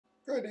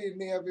Good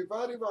evening,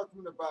 everybody.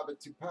 Welcome to Bob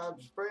at 2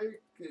 Pops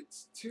Break.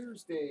 It's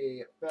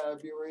Tuesday,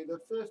 February the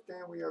 5th,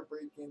 and we are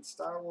breaking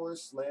Star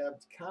Wars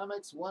Slabbed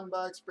Comics one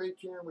box break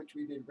here, in which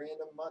we did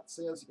random month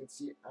sales. You can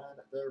see on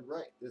the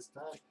right this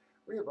time.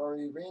 We have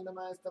already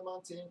randomized the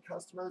months and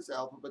customers,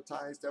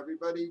 alphabetized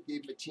everybody,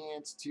 gave them a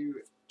chance to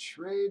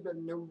trade, but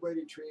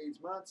nobody trades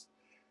months.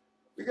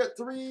 We got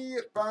 3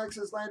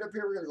 boxes lined up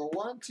here. We're going to go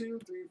 1, 2,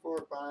 3,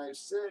 4, 5,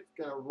 6.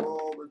 Going to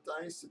roll the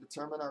dice to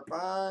determine our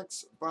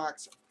box.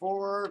 Box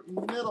 4,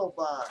 middle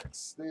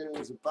box. That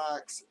is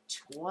box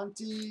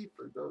 20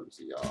 for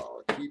those of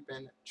y'all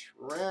keeping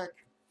track.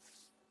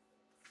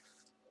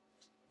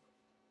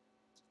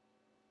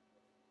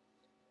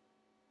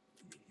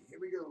 Here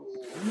we go.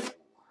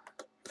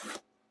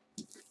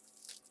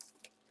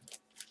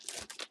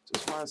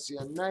 Just want to see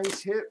a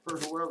nice hit for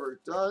whoever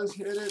does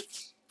hit it.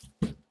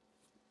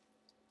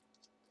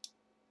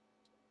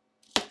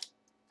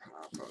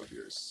 Of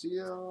your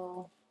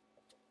seal.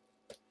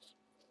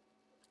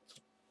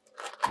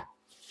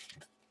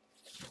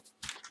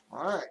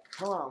 Alright,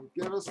 come on,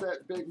 give us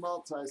that big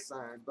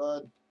multi-sign,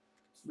 bud.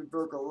 We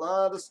broke a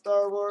lot of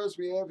Star Wars.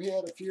 We have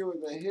had a few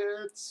of the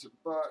hits,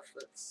 but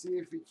let's see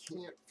if we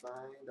can't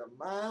find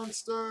a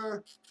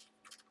monster.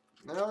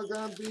 Now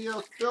gonna be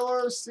a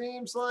filler,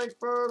 seems like,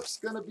 folks.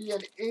 Gonna be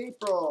in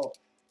April.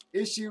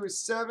 Issue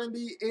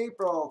 70,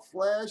 April.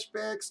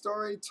 Flashback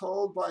story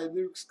told by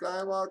Luke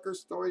Skywalker.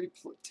 Story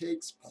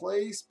takes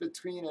place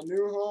between A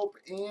New Hope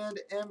and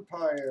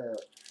Empire.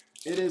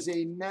 It is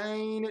a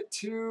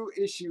 9/2,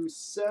 issue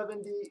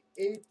 70,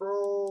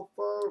 April,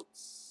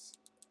 folks.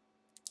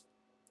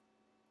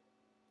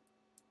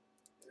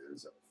 It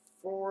is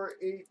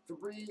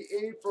 4/8/3,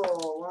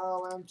 April.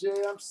 Wow,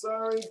 MJ, I'm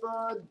sorry,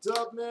 bud.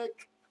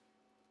 Dubnik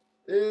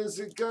is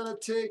gonna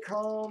take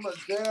home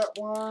that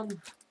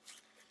one.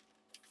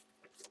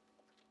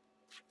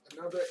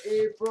 Another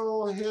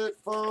April hit,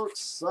 folks.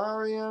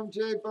 Sorry,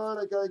 MJ, bud.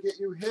 I gotta get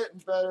you hitting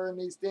better in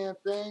these damn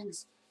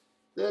things.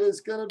 That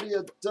is gonna be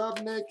a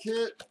Dubnik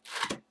hit.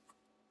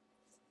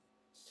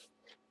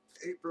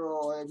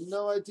 April. I have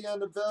no idea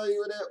on the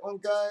value of that one,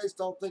 guys.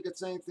 Don't think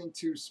it's anything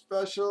too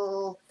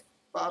special.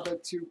 Bob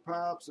at 2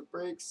 Pops. A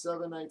break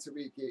 7 nights a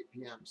week, 8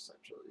 p.m.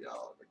 Central.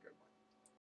 Y'all have a good one.